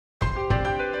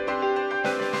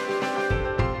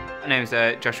name's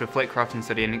Joshua Flitcroft and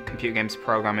studying Computing Games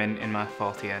Programming in my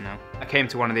 4th year now. I came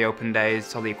to one of the open days,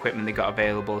 saw the equipment they got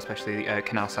available, especially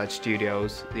Canalside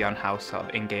Studios, the on-house sort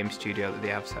of in-game studio that they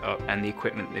have set up, and the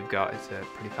equipment they've got is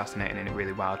pretty fascinating and it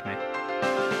really wowed me.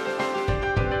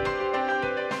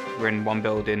 We're in one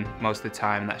building most of the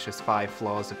time, that's just 5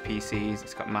 floors of PCs.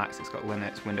 It's got Macs, it's got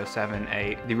Linux, Windows 7,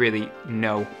 8. They really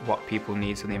know what people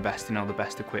need, so they invest in all the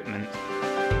best equipment.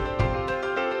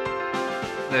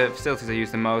 The facilities I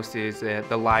use the most is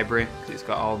the library, because it's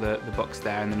got all the books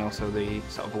there, and then also the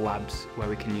sort of labs where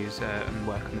we can use and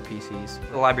work on the PCs.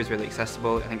 The library is really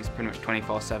accessible. I think it's pretty much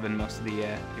 24/7 most of the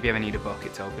year. If you ever need a book,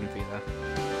 it's open for you there.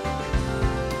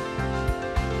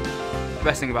 The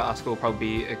best thing about our school will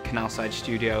probably be Canalside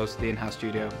Studios, the in-house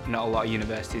studio. Not a lot of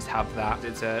universities have that.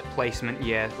 It's a placement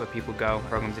year where people go,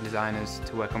 programs and designers,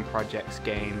 to work on projects,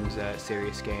 games,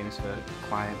 serious games for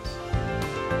clients.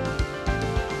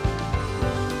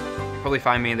 Probably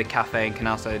find me in the cafe in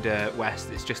Canalside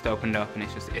West. It's just opened up and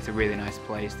it's a really nice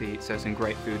place to eat, so some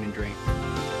great food and drink.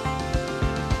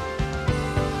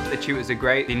 The tutors are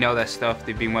great, they know their stuff,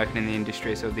 they've been working in the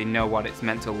industry, so they know what it's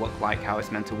meant to look like, how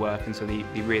it's meant to work, and so they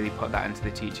really put that into the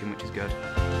teaching, which is good.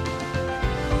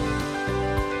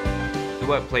 The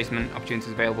work placement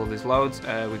opportunities available, there's loads.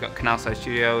 We've got Canalside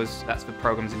Studios, that's for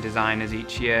programs and designers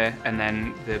each year, and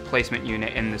then the placement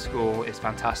unit in the school is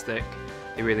fantastic.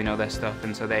 They really know their stuff,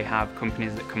 and so they have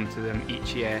companies that come to them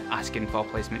each year asking for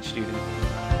placement students.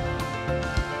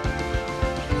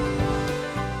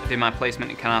 I did my placement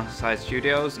at Canalside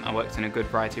Studios, and I worked on a good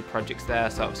variety of projects there,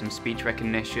 sort of some speech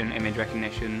recognition, image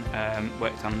recognition,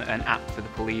 worked on an app for the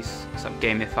police, sort of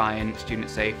gamifying student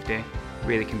safety,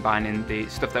 really combining the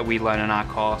stuff that we learn in our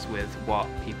course with what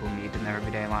people need in their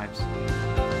everyday lives.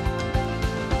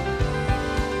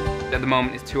 At the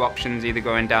moment it's 2 options, either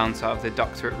going down sort of the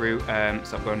doctorate route,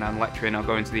 sort of going down lecturing, or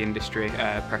going into the industry,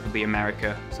 preferably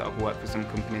America, sort of work for some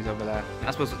companies over there.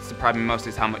 I suppose what surprised me most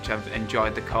is how much I've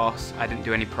enjoyed the course. I didn't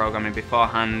do any programming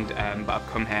beforehand, but I've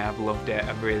come here, I've loved it,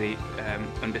 I've really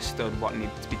understood what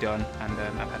needed to be done, and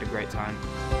I've had a great time.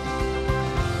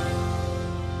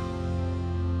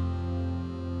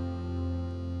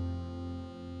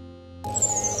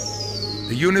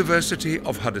 The University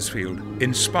of Huddersfield,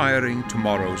 inspiring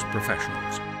tomorrow's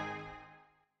professionals.